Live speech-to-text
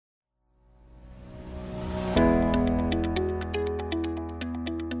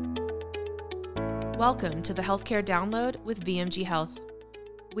Welcome to the Healthcare Download with VMG Health.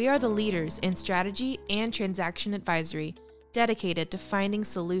 We are the leaders in strategy and transaction advisory dedicated to finding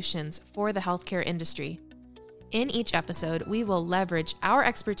solutions for the healthcare industry. In each episode, we will leverage our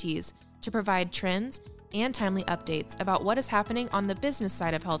expertise to provide trends and timely updates about what is happening on the business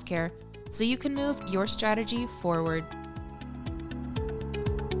side of healthcare so you can move your strategy forward.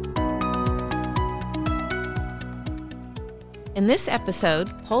 In this episode,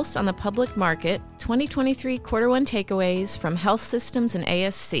 Pulse on the Public Market 2023 Quarter 1 Takeaways from Health Systems and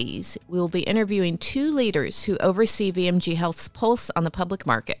ASCs, we will be interviewing two leaders who oversee VMG Health's Pulse on the Public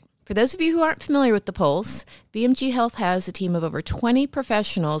Market. For those of you who aren't familiar with the Pulse, VMG Health has a team of over 20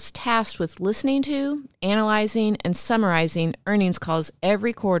 professionals tasked with listening to, analyzing, and summarizing earnings calls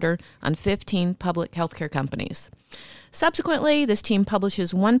every quarter on 15 public healthcare companies. Subsequently, this team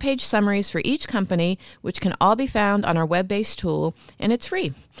publishes one-page summaries for each company, which can all be found on our web-based tool, and it's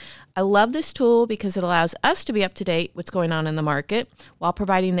free. I love this tool because it allows us to be up to date what's going on in the market while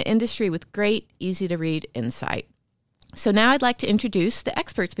providing the industry with great, easy-to-read insight. So now I'd like to introduce the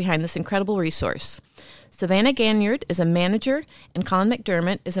experts behind this incredible resource. Savannah Ganyard is a manager, and Colin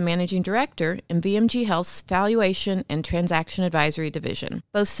McDermott is a managing director in VMG Health's Valuation and Transaction Advisory Division.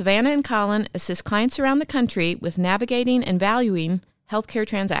 Both Savannah and Colin assist clients around the country with navigating and valuing healthcare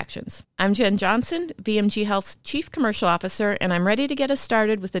transactions. I'm Jen Johnson, VMG Health's Chief Commercial Officer, and I'm ready to get us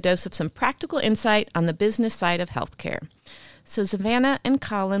started with a dose of some practical insight on the business side of healthcare. So Savannah and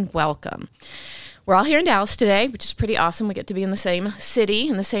Colin, welcome. We're all here in Dallas today, which is pretty awesome. We get to be in the same city,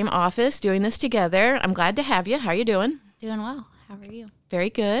 in the same office, doing this together. I'm glad to have you. How are you doing? Doing well. How are you?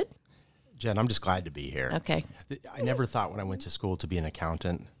 Very good. Jen, I'm just glad to be here. Okay. I never thought when I went to school to be an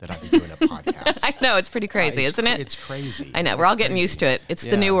accountant that I'd be doing a podcast. I know. It's pretty crazy, isn't it? It's crazy. I know. We're all getting used to it. It's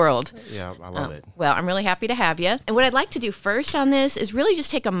the new world. Yeah, I love it. Well, I'm really happy to have you. And what I'd like to do first on this is really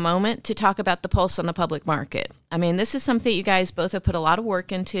just take a moment to talk about the Pulse on the Public Market. I mean, this is something you guys both have put a lot of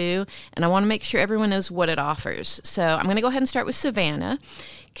work into, and I want to make sure everyone knows what it offers. So I'm going to go ahead and start with Savannah.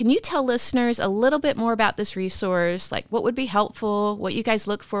 Can you tell listeners a little bit more about this resource, like what would be helpful, what you guys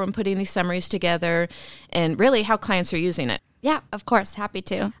look for when putting these summaries together, and really how clients are using it? Yeah, of course. Happy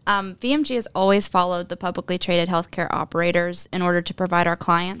to. VMG has always followed the publicly traded healthcare operators in order to provide our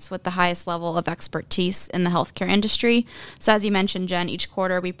clients with the highest level of expertise in the healthcare industry. So as you mentioned, Jen, each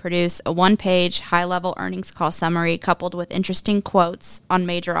quarter we produce a one-page high-level earnings call summary coupled with interesting quotes on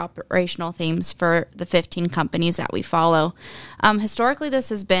major operational themes for the 15 companies that we follow. Historically, this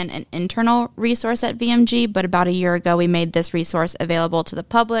has been an internal resource at VMG, but about a year ago we made this resource available to the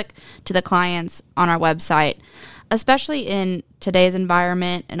public, to the clients on our website. Especially in today's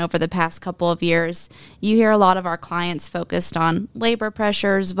environment and over the past couple of years, you hear a lot of our clients focused on labor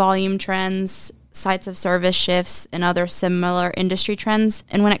pressures, volume trends, sites of service shifts, and other similar industry trends.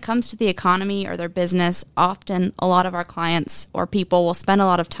 And when it comes to the economy or their business, often a lot of our clients or people will spend a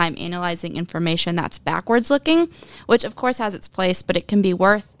lot of time analyzing information that's backwards looking, which of course has its place, but it can be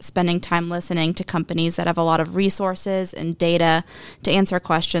worth spending time listening to companies that have a lot of resources and data to answer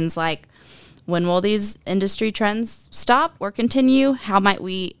questions like, when will these industry trends stop or continue? How might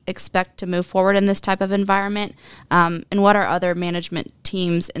we expect to move forward in this type of environment? And what are other management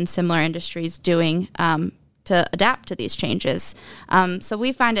teams in similar industries doing to adapt to these changes? So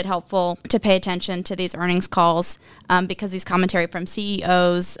we find it helpful to pay attention to these earnings calls because these commentary from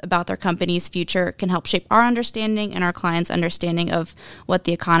CEOs about their company's future can help shape our understanding and our clients' understanding of what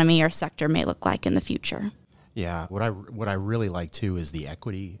the economy or sector may look like in the future. Yeah, what I really like too is the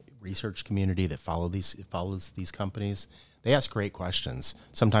equity research community that follows these companies. They ask great questions,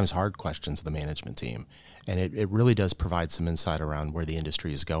 sometimes hard questions to the management team. And it really does provide some insight around where the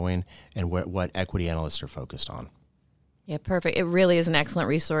industry is going and what equity analysts are focused on. Yeah, perfect. It really is an excellent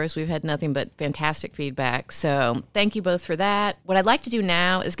resource. We've had nothing but fantastic feedback. So thank you both for that. What I'd like to do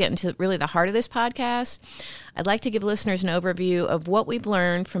now is get into really the heart of this podcast. I'd like to give listeners an overview of what we've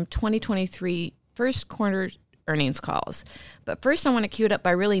learned from 2023 first quarter earnings calls. But first, I want to cue it up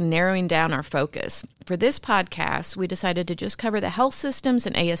by really narrowing down our focus. For this podcast, we decided to just cover the health systems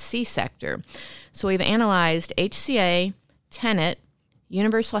and ASC sector. So we've analyzed HCA, Tenet,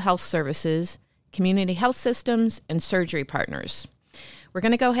 Universal Health Services, Community Health Systems, and Surgery Partners. We're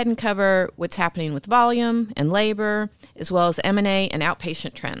going to go ahead and cover what's happening with volume and labor, as well as M&A and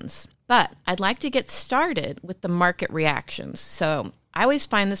outpatient trends. But I'd like to get started with the market reactions. So I always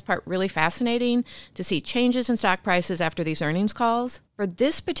find this part really fascinating to see changes in stock prices after these earnings calls. For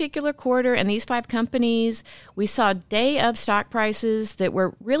this particular quarter and these 5 companies, we saw day of stock prices that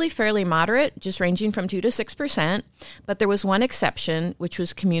were really fairly moderate, just ranging from 2 to 6%. But there was one exception, which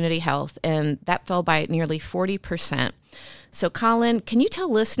was Community Health, and that fell by nearly 40%. So, Colin, can you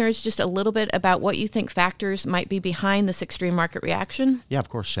tell listeners just a little bit about what you think factors might be behind this extreme market reaction? Yeah, of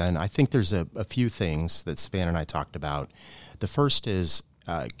course, Jen. I think there's a few things that Savannah and I talked about. The first is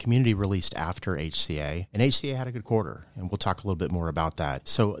Community released after HCA, and HCA had a good quarter, and we'll talk a little bit more about that.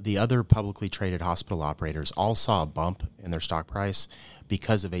 So the other publicly traded hospital operators all saw a bump in their stock price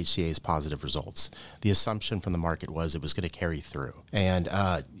because of HCA's positive results. The assumption from the market was it was going to carry through. And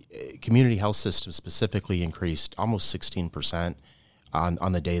Community Health System specifically increased almost 16%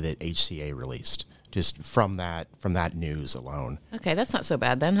 on the day that HCA released. Just from that news alone. Okay, that's not so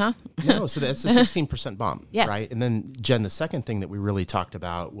bad then, huh? No, so that's a 16% bump, yeah. Right? And then, Jen, the second thing that we really talked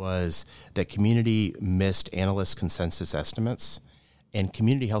about was that Community missed analyst consensus estimates, and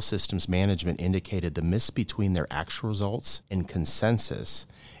Community Health Systems management indicated the miss between their actual results and consensus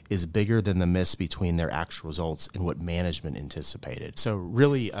is bigger than the miss between their actual results and what management anticipated. So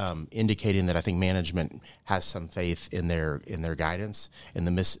really indicating that I think management has some faith in their guidance, and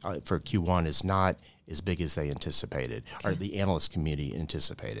the miss for Q1 is not as big as they anticipated, or the analyst community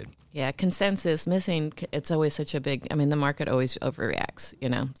anticipated. Yeah, consensus missing, it's always such a big, the market always overreacts,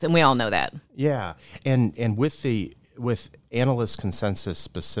 and we all know that. Yeah, and with analyst consensus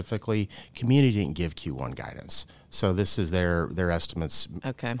specifically, Community didn't give Q1 guidance. So this is their estimates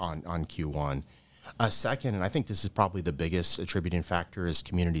on Q1. Second, and I think this is probably the biggest attributing factor, is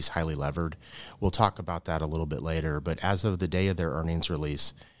Community's highly levered. We'll talk about that a little bit later, but as of the day of their earnings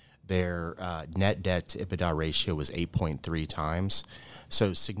release, their net debt to EBITDA ratio was 8.3 times,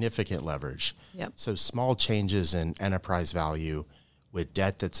 so significant leverage. Yep. So small changes in enterprise value with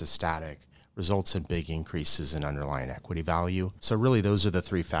debt that's static results in big increases in underlying equity value. So really those are the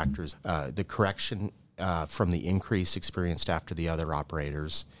 3 factors. The correction from the increase experienced after the other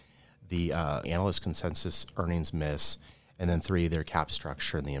operators, the analyst consensus earnings miss, and then 3, their cap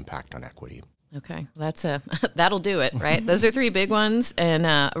structure and the impact on equity. Okay, that'll do it, right? Those are 3 big ones, and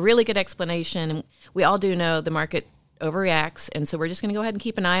a really good explanation. We all do know the market overreacts, and so we're just going to go ahead and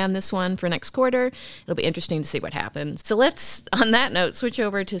keep an eye on this one for next quarter. It'll be interesting to see what happens. So let's, on that note, switch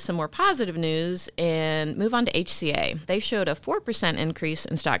over to some more positive news and move on to HCA. They showed a 4% increase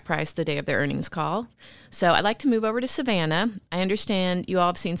in stock price the day of their earnings call. So I'd like to move over to Savannah. I understand you all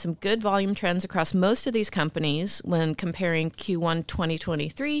have seen some good volume trends across most of these companies when comparing Q1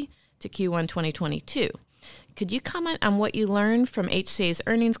 2023 to Q1 2022. Could you comment on what you learned from HCA's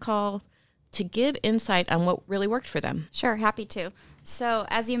earnings call to give insight on what really worked for them? Sure, happy to. So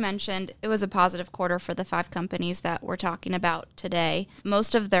as you mentioned, it was a positive quarter for the 5 companies that we're talking about today.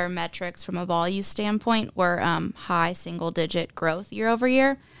 Most of their metrics from a volume standpoint were high single-digit growth year over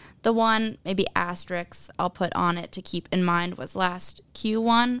year. The one maybe asterisk I'll put on it to keep in mind was last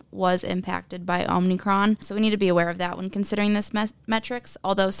Q1 was impacted by Omicron. So we need to be aware of that when considering this metrics,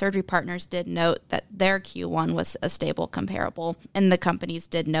 although Surgery Partners did note that their Q1 was a stable comparable, and the companies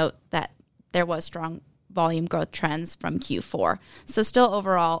did note that there was strong volume growth trends from Q4. So still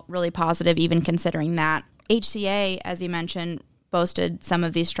overall really positive even considering that. HCA, as you mentioned, boasted some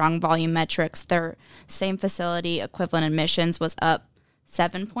of these strong volume metrics. Their same facility equivalent admissions was up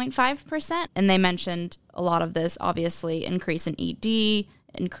 7.5%. And they mentioned a lot of this, obviously, increase in ED,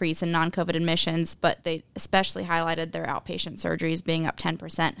 increase in non-COVID admissions, but they especially highlighted their outpatient surgeries being up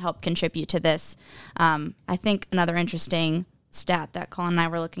 10% helped contribute to this. I think another interesting stat that Colin and I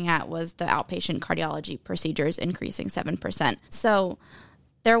were looking at was the outpatient cardiology procedures increasing 7%. So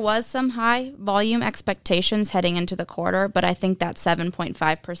there was some high volume expectations heading into the quarter, but I think that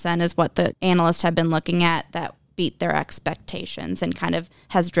 7.5% is what the analysts have been looking at that beat their expectations and kind of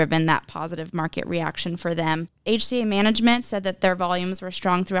has driven that positive market reaction for them. HCA management said that their volumes were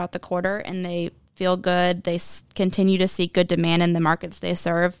strong throughout the quarter and they feel good. They continue to see good demand in the markets they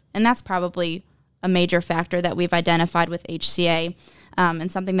serve, and that's probably a major factor that we've identified with HCA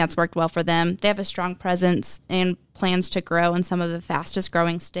and something that's worked well for them. They have a strong presence and plans to grow in some of the fastest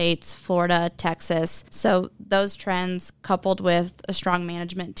growing states, Florida, Texas. So those trends coupled with a strong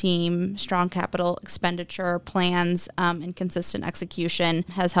management team, strong capital expenditure plans, and consistent execution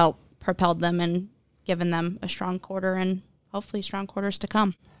has helped propel them and given them a strong quarter and hopefully strong quarters to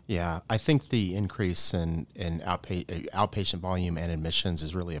come. Yeah, I think the increase in outpatient volume and admissions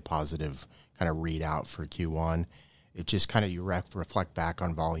is really a positive kind of readout for Q1. It just kind of, you reflect back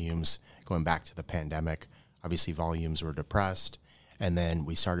on volumes going back to the pandemic. Obviously, volumes were depressed, and then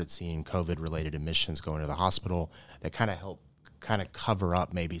we started seeing COVID-related admissions going to the hospital that kind of helped kind of cover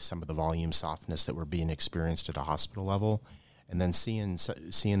up maybe some of the volume softness that were being experienced at a hospital level. And then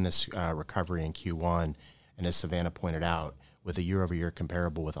seeing this recovery in Q1, and as Savannah pointed out, with a year-over-year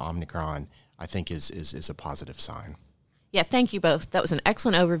comparable with Omicron, I think is a positive sign. Yeah, thank you both. That was an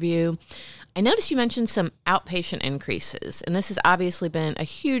excellent overview. I noticed you mentioned some outpatient increases, and this has obviously been a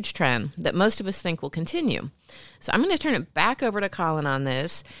huge trend that most of us think will continue. So I'm going to turn it back over to Colin on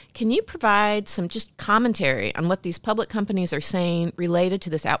this. Can you provide some just commentary on what these public companies are saying related to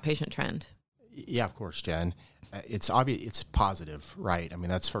this outpatient trend? Yeah, of course, Jen. It's obvious, it's positive, right? I mean,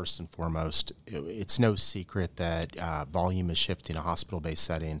 that's first and foremost. It's no secret that volume is shifting a hospital-based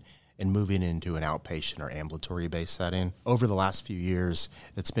setting and moving into an outpatient or ambulatory-based setting. Over the last few years,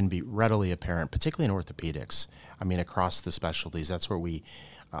 it's been readily apparent, particularly in orthopedics. I mean, across the specialties, that's where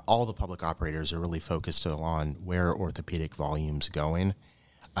all the public operators are really focused on where orthopedic volume's going.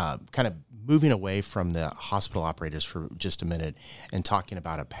 Kind of moving away from the hospital operators for just a minute and talking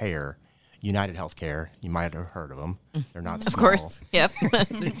about a payer. United Healthcare, you might have heard of them. They're not small. Of course, yep.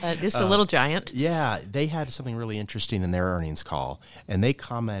 Just a little giant. Yeah, they had something really interesting in their earnings call, and they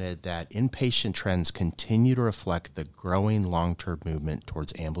commented that inpatient trends continue to reflect the growing long-term movement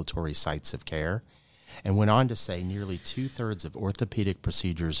towards ambulatory sites of care, and went on to say nearly 2/3 of orthopedic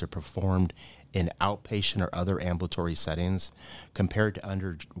procedures are performed in outpatient or other ambulatory settings, compared to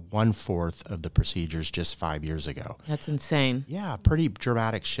under 1/4 of the procedures just 5 years ago. That's insane. Yeah, pretty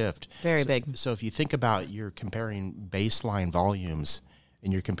dramatic shift. Very big. So if you think about you're comparing baseline volumes,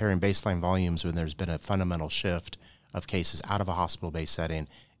 and you're comparing baseline volumes when there's been a fundamental shift of cases out of a hospital-based setting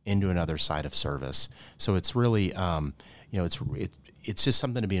into another site of service. So it's really, it's just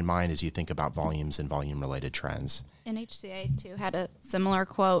something to be in mind as you think about volumes and volume-related trends. And HCA, too, had a similar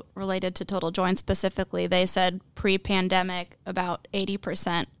quote related to total joints specifically. They said pre-pandemic, about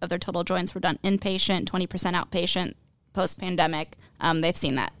 80% of their total joints were done inpatient, 20% outpatient. Post-pandemic, they've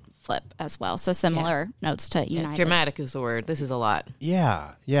seen that flip as well. So similar notes to United. Yeah, dramatic is the word. This is a lot.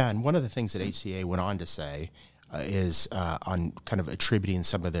 Yeah. And one of the things that HCA went on to say is on kind of attributing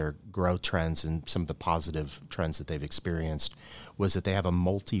some of their growth trends and some of the positive trends that they've experienced was that they have a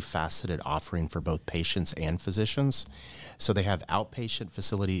multifaceted offering for both patients and physicians. So they have outpatient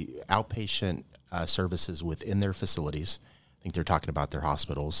services within their facilities. I think they're talking about their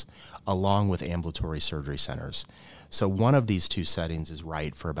hospitals, along with ambulatory surgery centers. So one of these two settings is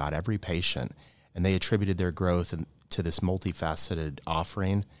right for about every patient, and they attributed their growth to this multifaceted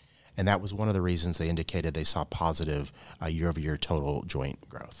offering. And that was one of the reasons they indicated they saw positive year-over-year total joint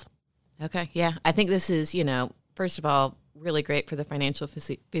growth. Okay, yeah. I think this is, first of all, really great for the financial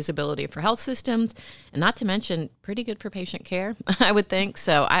feasibility for health systems, and not to mention pretty good for patient care, I would think.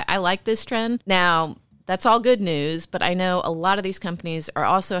 So I like this trend. Now, that's all good news, but I know a lot of these companies are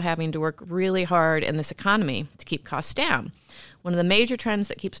also having to work really hard in this economy to keep costs down. One of the major trends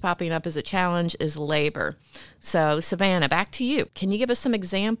that keeps popping up as a challenge is labor. So, Savannah, back to you. Can you give us some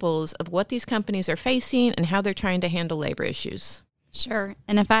examples of what these companies are facing and how they're trying to handle labor issues? Sure.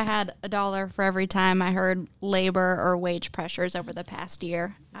 And if I had $1 for every time I heard labor or wage pressures over the past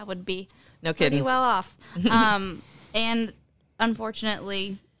year, I would be pretty well off. And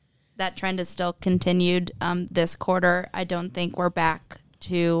unfortunately, that trend has still continued this quarter. I don't think we're back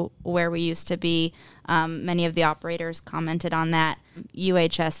to where we used to be. Many of the operators commented on that.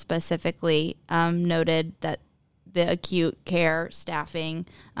 UHS specifically noted that the acute care staffing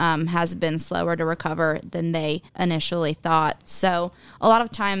has been slower to recover than they initially thought. So a lot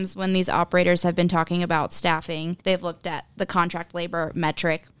of times when these operators have been talking about staffing, they've looked at the contract labor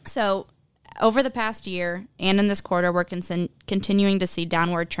metric. So over the past year and in this quarter, we're continuing to see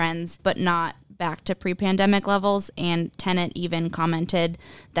downward trends, but not back to pre-pandemic levels. And Tenet even commented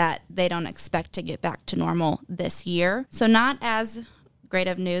that they don't expect to get back to normal this year. So not as great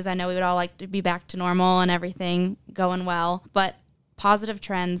of news. I know we would all like to be back to normal and everything going well, but positive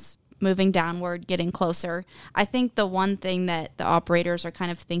trends moving downward, getting closer. I think the one thing that the operators are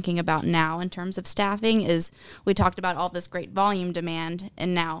kind of thinking about now in terms of staffing is we talked about all this great volume demand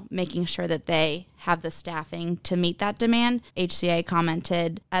and now making sure that they have the staffing to meet that demand. HCA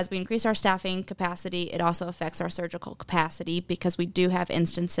commented, as we increase our staffing capacity, it also affects our surgical capacity because we do have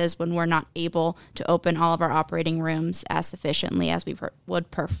instances when we're not able to open all of our operating rooms as sufficiently as we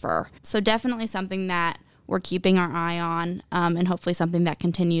would prefer. So definitely something that we're keeping our eye on, and hopefully something that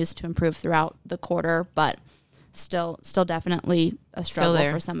continues to improve throughout the quarter, but still definitely a struggle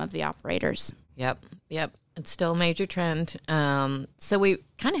for some of the operators. Yep. It's still a major trend. So we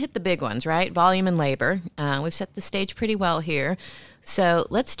kind of hit the big ones, right? Volume and labor. We've set the stage pretty well here. So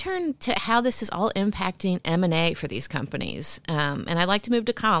let's turn to how this is all impacting M&A for these companies. And I'd like to move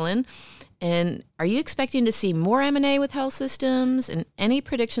to Colin. And are you expecting to see more M&A with health systems, and any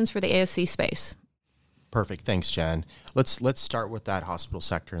predictions for the ASC space? Perfect. Thanks, Jen. Let's start with that hospital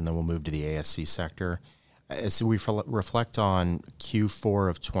sector, and then we'll move to the ASC sector. As we reflect on Q4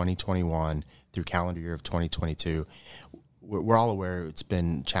 of 2021 through calendar year of 2022, we're all aware it's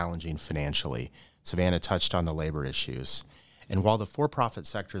been challenging financially. Savannah touched on the labor issues. And while the for-profit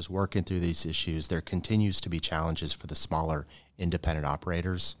sector is working through these issues, there continues to be challenges for the smaller independent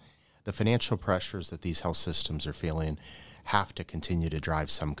operators. The financial pressures that these health systems are feeling have to continue to drive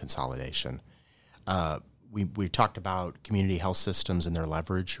some consolidation. We talked about community health systems and their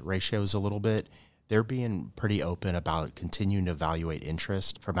leverage ratios a little bit. They're being pretty open about continuing to evaluate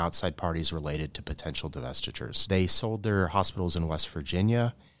interest from outside parties related to potential divestitures. They sold their hospitals in West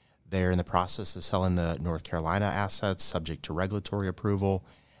Virginia. They're in the process of selling the North Carolina assets subject to regulatory approval,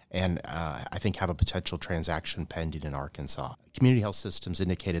 and I think have a potential transaction pending in Arkansas. Community health systems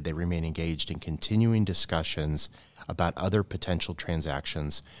indicated they remain engaged in continuing discussions about other potential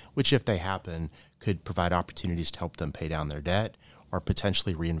transactions, which, if they happen, could provide opportunities to help them pay down their debt or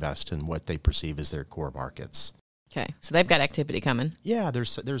potentially reinvest in what they perceive as their core markets. Okay, so they've got activity coming. Yeah,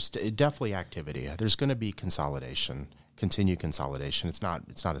 there's definitely activity. There's going to be consolidation, continued consolidation. It's not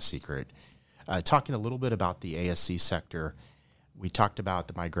a secret. Talking a little bit about the ASC sector, we talked about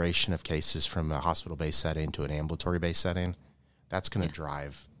the migration of cases from a hospital-based setting to an ambulatory-based setting. That's going to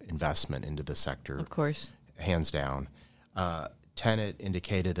drive investment into the sector. Of course. Hands down. Tenet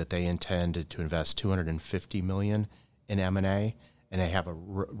indicated that they intended to invest $250 million in M&A, and they have a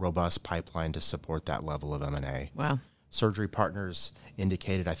robust pipeline to support that level of M&A. Wow. Surgery Partners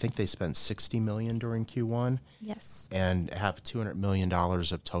indicated, I think they spent $60 million during Q1. Yes. And have $200 million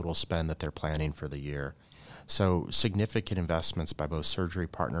of total spend that they're planning for the year. So significant investments by both Surgery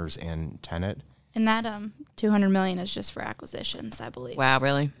Partners and Tenet. And that $200 million is just for acquisitions, I believe. Wow,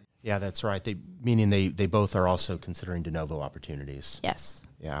 really? Yeah, that's right. Meaning they both are also considering de novo opportunities. Yes.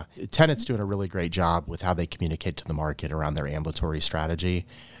 Yeah. Tenet's doing a really great job with how they communicate to the market around their ambulatory strategy.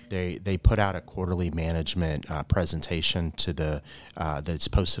 They put out a quarterly management presentation to the that's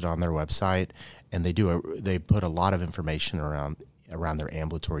posted on their website, and they put a lot of information around their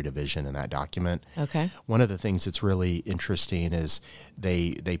ambulatory division in that document. Okay. One of the things that's really interesting is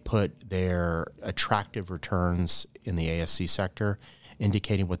they put their attractive returns in the ASC sector,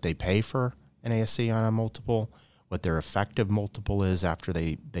 indicating what they pay for an ASC on a multiple, what their effective multiple is after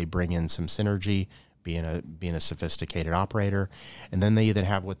they bring in some synergy, being a sophisticated operator, and then they even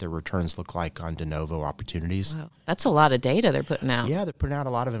have what their returns look like on de novo opportunities. Wow. That's a lot of data they're putting out. Yeah, they're putting out a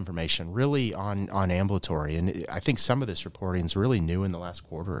lot of information, really on ambulatory, and I think some of this reporting is really new in the last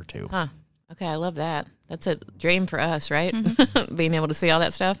quarter or two. Huh. Okay, I love that. That's a dream for us, right? Mm-hmm. Being able to see all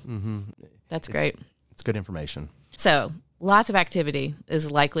that stuff. Mm-hmm. That's great. It's good information. So lots of activity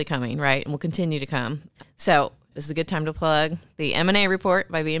is likely coming, right? And will continue to come. So this is a good time to plug the M&A report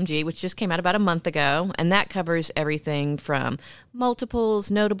by VMG, which just came out about a month ago. And that covers everything from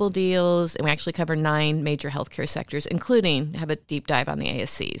multiples, notable deals, and we actually cover 9 major healthcare sectors, including have a deep dive on the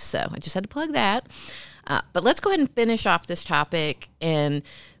ASCs. So I just had to plug that. But let's go ahead and finish off this topic, and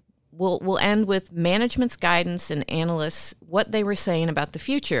we'll end with management's guidance and analysts, what they were saying about the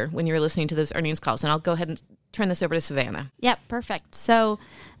future when you were listening to those earnings calls. And I'll go ahead and turn this over to Savannah. Yep, perfect. So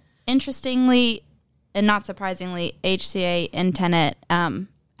interestingly, and not surprisingly, HCA and Tenet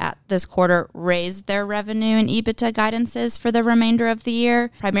at this quarter raised their revenue and EBITDA guidances for the remainder of the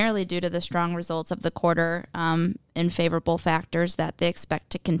year, primarily due to the strong results of the quarter and favorable factors that they expect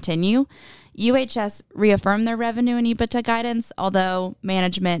to continue. UHS reaffirmed their revenue and EBITDA guidance, although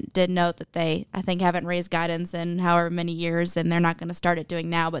management did note that they, I think, haven't raised guidance in however many years, and they're not going to start it doing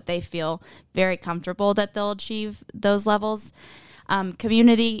now, but they feel very comfortable that they'll achieve those levels.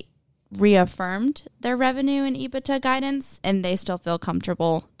 Community reaffirmed their revenue and EBITDA guidance, and they still feel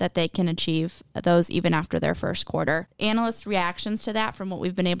comfortable that they can achieve those even after their first quarter. Analyst reactions to that from what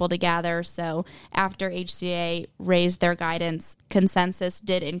we've been able to gather. So after HCA raised their guidance, consensus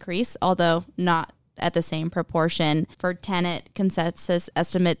did increase, although not at the same proportion. For Tenet, consensus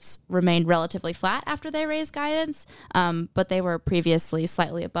estimates remained relatively flat after they raised guidance, but they were previously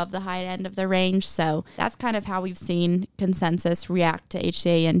slightly above the high end of the range. So that's kind of how we've seen consensus react to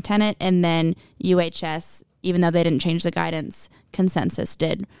HCA and Tenet. And then UHS, even though they didn't change the guidance, consensus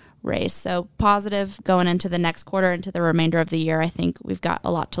did raise. So positive going into the next quarter, into the remainder of the year. I think we've got a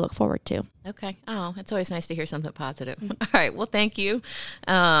lot to look forward to. Okay. Oh, it's always nice to hear something positive. All right. Well, thank you.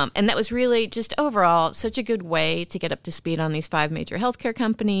 And that was really just overall such a good way to get up to speed on these 5 major healthcare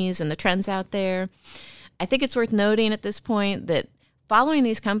companies and the trends out there. I think it's worth noting at this point that following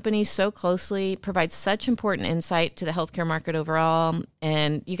these companies so closely provides such important insight to the healthcare market overall.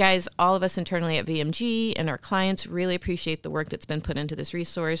 And you guys, all of us internally at VMG and our clients really appreciate the work that's been put into this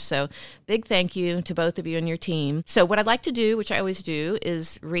resource. So big thank you to both of you and your team. So what I'd like to do, which I always do,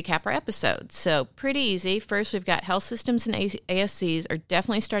 is recap our episodes. So pretty easy. First, we've got health systems and ASCs are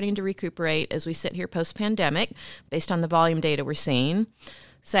definitely starting to recuperate as we sit here post-pandemic based on the volume data we're seeing.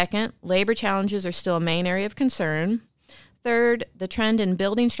 Second, labor challenges are still a main area of concern. Third, the trend in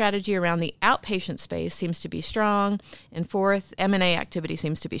building strategy around the outpatient space seems to be strong. And fourth, M&A activity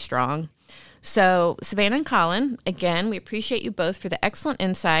seems to be strong. So, Savannah and Colin, again, we appreciate you both for the excellent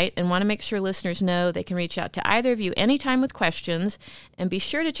insight and want to make sure listeners know they can reach out to either of you anytime with questions. And be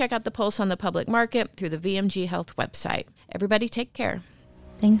sure to check out the Pulse on the Public Market through the VMG Health website. Everybody take care.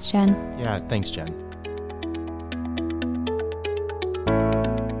 Thanks, Jen. Yeah, thanks, Jen.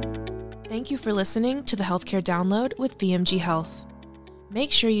 Thank you for listening to the Healthcare Download with VMG Health.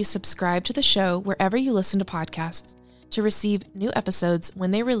 Make sure you subscribe to the show wherever you listen to podcasts to receive new episodes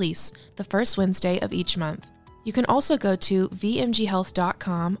when they release the first Wednesday of each month. You can also go to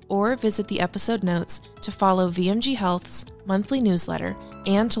vmghealth.com or visit the episode notes to follow VMG Health's monthly newsletter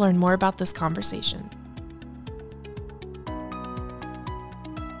and to learn more about this conversation.